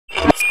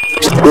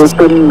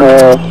Houston,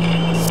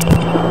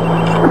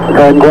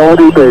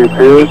 Tranquility Base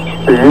here.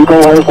 The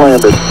Eagle has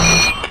landed.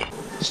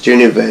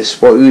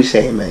 StUniverse, what were you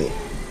saying, mate?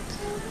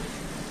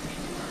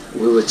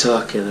 We were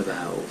talking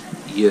about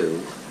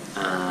you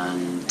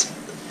and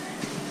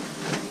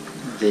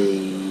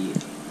the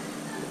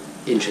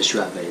interest you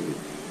have in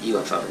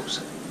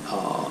UFOs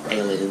or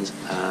aliens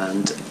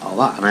and all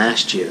that, and I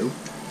asked you,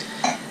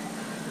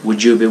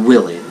 would you be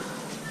willing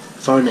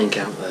for an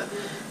encounter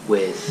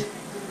with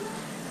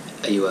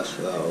a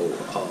UFO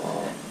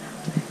or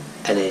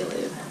an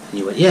alien? And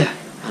you went, yeah.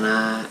 And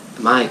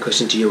my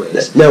question to you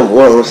is... No,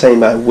 what I'm saying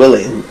by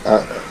willing,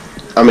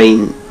 I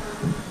mean,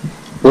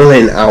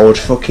 willing, I would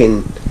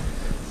fucking,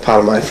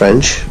 pardon my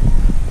French,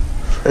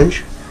 I'm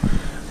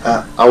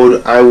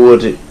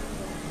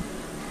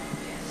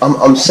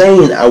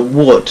saying I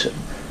would,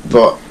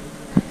 but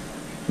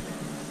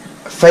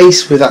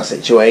faced with that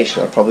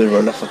situation, I'd probably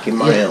run a fucking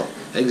mile. Yeah,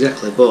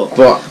 exactly, but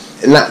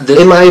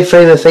in my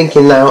frame of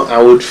thinking now,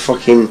 I would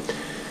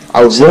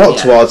walk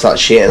towards that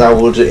shit and I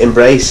would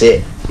embrace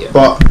it. Yeah.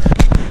 But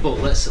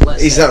let's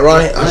is that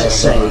right?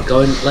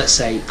 Let's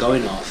say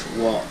going off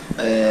what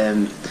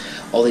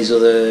all these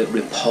other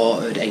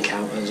reported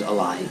encounters are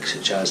like,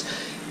 such as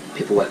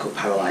people wake up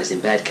paralysed in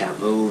bed, can't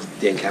move,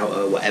 the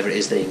encounter, whatever it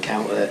is they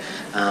encounter,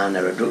 and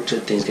they're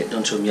abducted, things get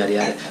done to them, yada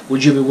yada.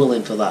 Would you be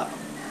willing for that?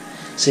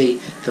 See,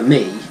 for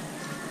me,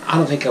 I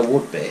don't think I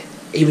would be,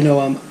 even though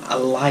I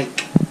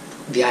like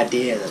the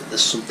idea that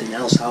there's something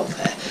else out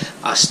there.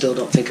 I still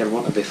don't think I'd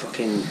want to be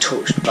fucking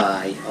touched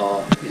by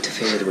or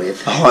interfered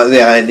with. I like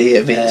the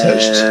idea of being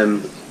touched.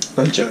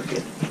 I'm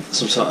joking.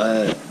 Some sort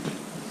of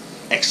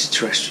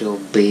extraterrestrial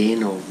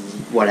being or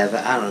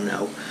whatever, I don't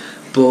know.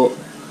 But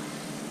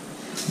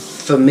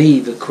for me,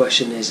 the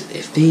question is,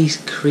 if these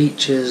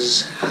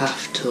creatures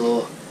have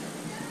to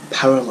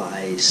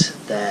paralyse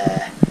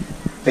their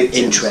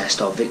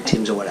interest or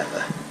victims or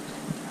whatever.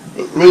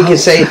 You can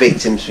say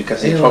victims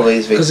because it probably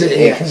is victims.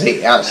 Because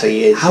it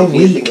actually is. How if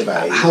you think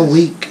about it, how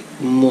weak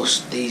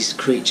must these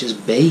creatures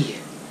be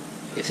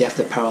if they have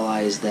to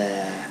paralyse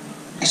their...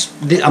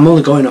 I'm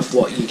only going off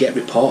what you get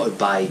reported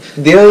by...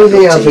 The only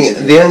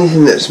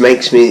thing that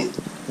makes me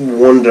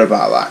wonder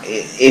about that,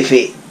 if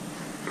it...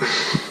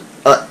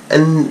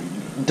 and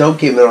don't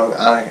get me wrong,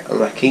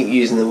 I keep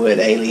using the word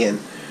alien,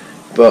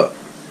 but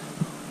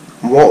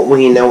what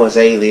we know as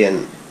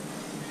alien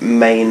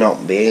may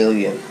not be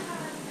alien.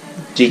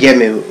 Do you get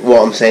me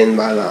what I'm saying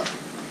by that?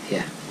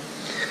 Yeah.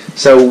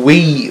 So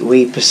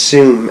we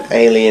presume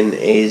alien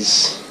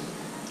is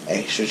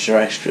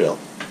extraterrestrial.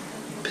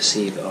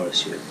 Perceive or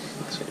assume.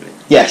 That's what you mean.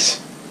 Yes.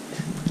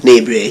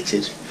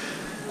 Inebriated.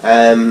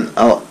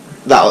 I'll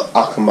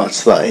come back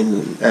to that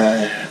in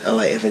a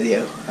later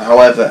video.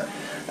 However,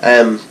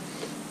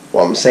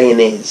 what I'm saying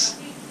is,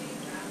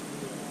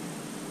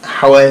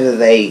 however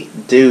they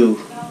do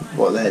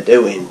what they're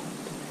doing,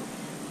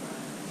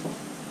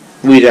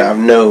 we don't have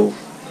no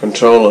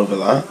control over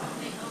that.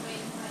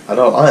 I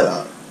don't like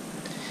that.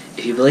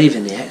 If you believe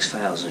in the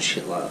X-Files and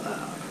shit like that,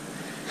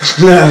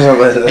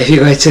 if you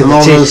go to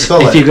Mulder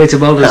Scully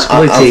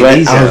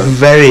TV show, I've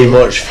very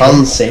much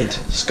fancied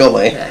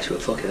Scully. Yeah, she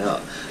would fucking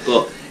up.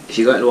 But if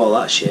you go into all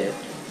that shit,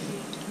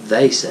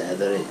 they say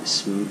that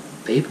it's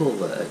people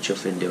that are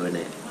chuffing doing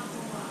it,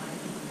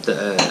 that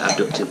are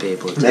abducting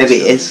people. Maybe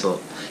it is. But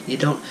you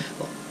don't.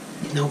 Well,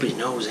 nobody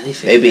knows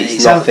anything. Maybe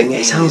it's nothing.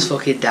 It sounds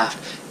fucking daft,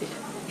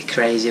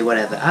 crazy,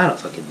 whatever. I don't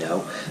fucking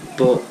know.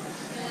 But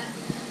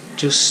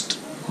just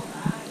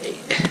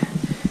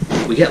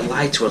we get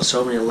lied to on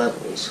so many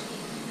levels.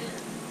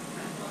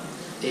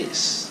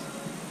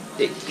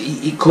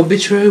 It could be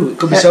true. It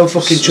could be so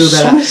fucking true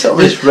that some of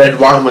this red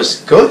wine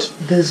was good.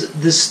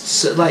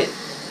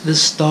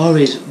 There's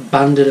stories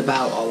banded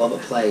about all over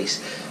the place.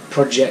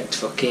 Project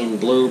fucking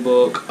Blue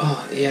Book.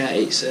 Oh yeah,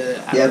 it's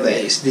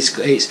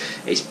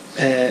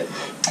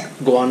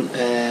go on,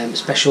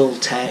 special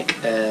tech,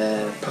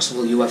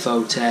 possible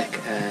UFO tech.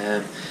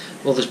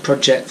 Well, there's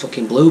Project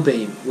fucking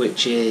Bluebeam,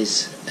 which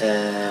is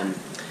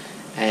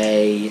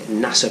a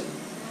NASA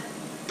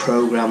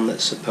program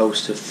that's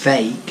supposed to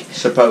fake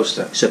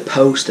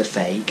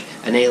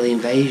an alien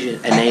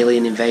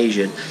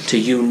invasion to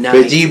unite.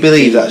 But do you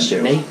believe that's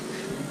true?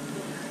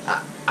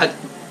 I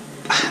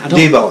don't.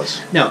 Do you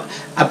both? No,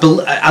 I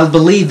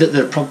believe that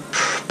there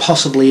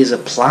possibly is a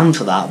plan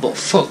for that, but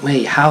fuck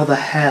me, how the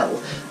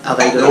hell are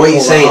they going to pull What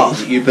you're saying?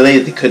 off? You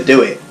believe they could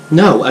do it?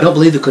 No, I don't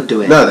believe they could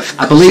do it. No,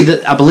 I believe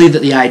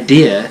that the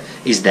idea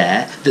is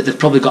there, that they've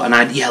probably got an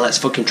idea. Yeah, let's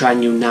fucking try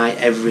and unite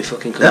every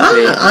fucking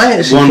country. I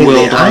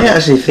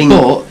actually think.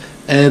 But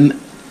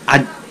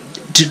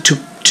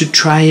to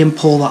try and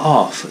pull that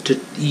off,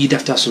 you'd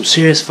have to have some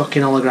serious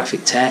fucking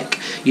holographic tech.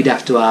 You'd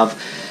have to have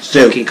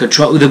fucking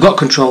control. They've got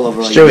control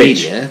over all your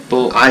media,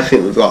 but I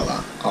think we've got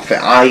that.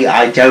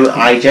 I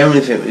generally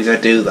think we could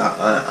do that.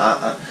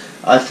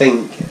 I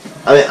think.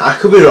 I mean, I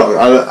could be wrong.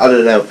 I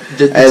don't know.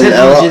 The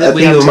technology that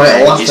we have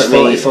today is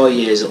 44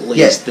 years at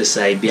least, they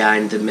say,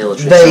 behind the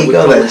military. There you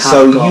go then.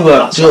 So you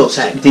have just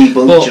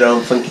debunked your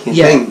own thinking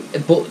thing.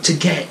 But to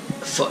get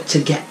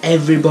to get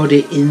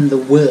everybody in the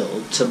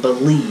world to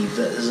believe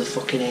that there's a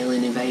fucking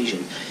alien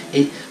invasion.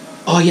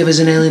 Oh yeah, there's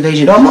an alien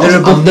invasion. No, they're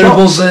above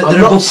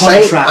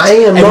Pontefract.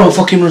 Everyone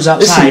fucking runs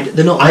outside. Listen,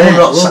 they're not I there. am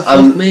not.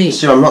 Fuck me.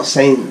 So I'm not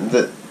saying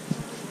that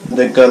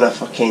they're gonna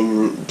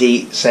fucking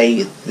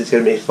say there's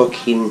gonna be a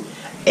fucking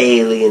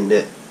alien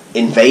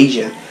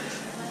invasion.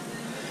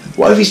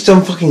 What if it's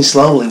done fucking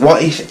slowly?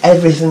 What if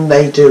everything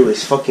they do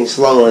is fucking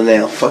slow and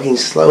they'll fucking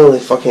slowly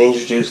fucking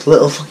introduce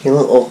little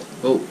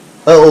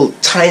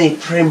tiny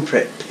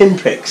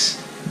pinpricks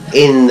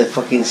in the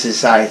fucking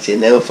society,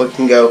 and they'll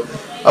fucking go,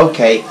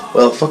 okay,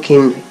 well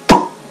fucking,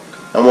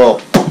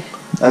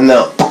 and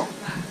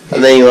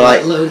then you're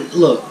like,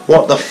 look,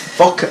 what the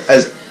fuck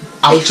has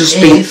I've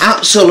just been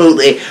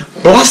absolutely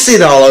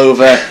blasted all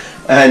over,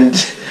 and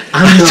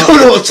I don't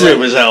know what to do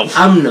with myself.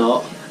 I'm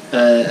not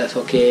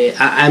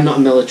I'm not a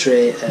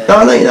military no,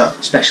 I know you're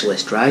not.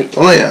 specialist, right?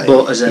 Oh, yeah.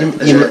 But as a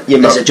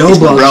Joe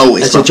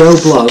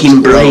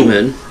Bloggs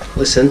layman,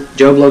 listen,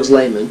 Joe Bloggs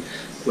layman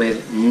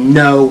with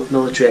no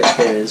military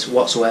experience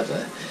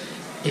whatsoever,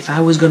 if I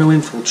was going to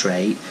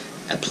infiltrate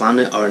a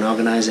planet or an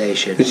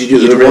organisation, could you do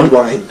it with red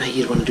wine? Mate,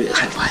 you'd want to do it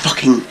as red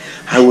wine.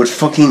 I would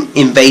fucking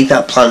invade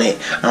that planet,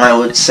 and I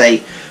would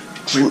say,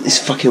 drink this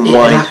fucking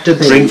wine,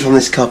 drink from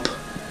this cup,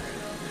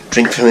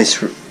 drink from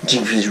this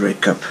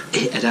red cup.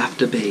 It'd have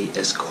to be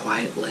as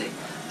quietly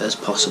as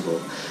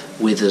possible,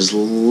 with as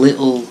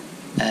little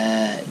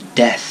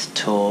death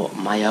to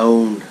my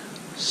own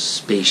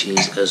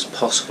species as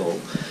possible.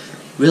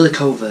 Really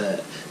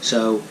covert.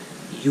 So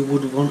you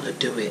would want to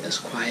do it as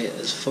quiet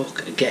as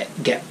fuck. Get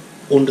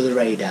under the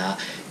radar,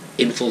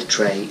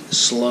 infiltrate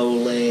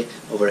slowly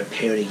over a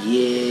period of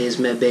years,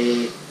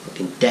 maybe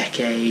fucking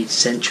decades,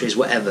 centuries,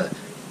 whatever.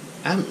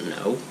 I don't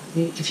know.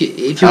 If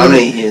you how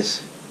many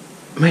years?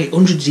 Mate,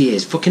 hundreds of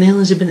years. Fucking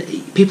aliens have been.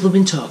 People have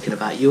been talking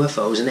about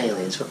UFOs and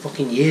aliens for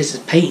fucking years.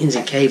 There's paintings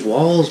in cave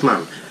walls,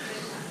 man.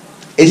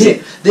 Is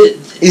it?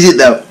 Is it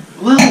though?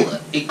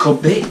 Well, it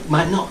could be. It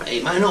might not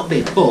be.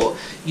 But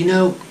you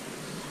know,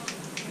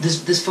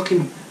 there's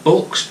fucking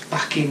books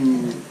back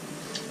in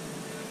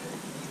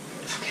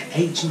fucking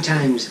ancient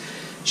times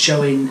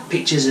showing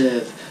pictures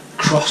of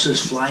crosses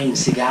flying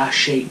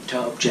cigar-shaped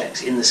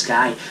objects in the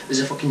sky. There's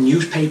a fucking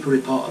newspaper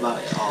report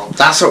about it all.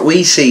 That's what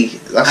we see.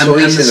 That's what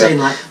we see. They're saying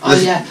like, oh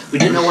yeah, we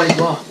didn't know what it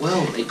was.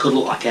 Well, it could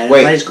look like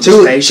airplanes. Wait, could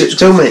 2 minutes.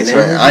 minutes.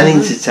 Right? I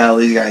need to tell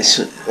these guys.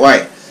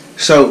 Right,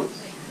 so.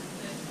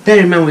 Bear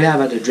in mind we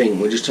have had a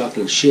drink. We're just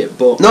talking shit.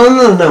 But No,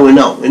 we're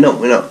not.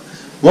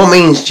 What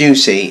me and Stu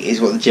see is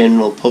what the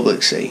general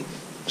public see.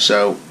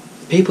 So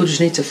people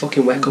just need to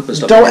fucking wake up and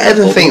stop. Don't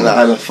ever think that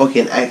I'm a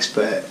fucking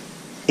expert.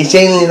 It's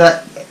only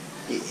that.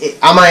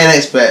 Am I an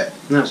expert?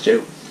 No,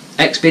 Stu.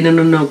 X being an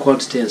unknown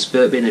quantity and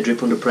spurt being a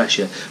drip under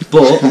pressure.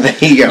 But there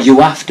you go. You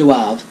have to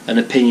have an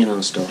opinion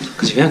on stuff.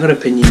 Because if you haven't got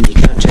an opinion, you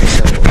can't check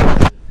it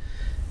out.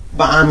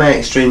 But am I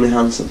extremely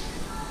handsome?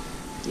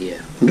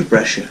 Yeah. Under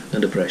pressure.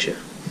 Under pressure.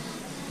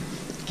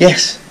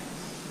 Yes.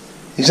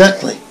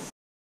 Exactly.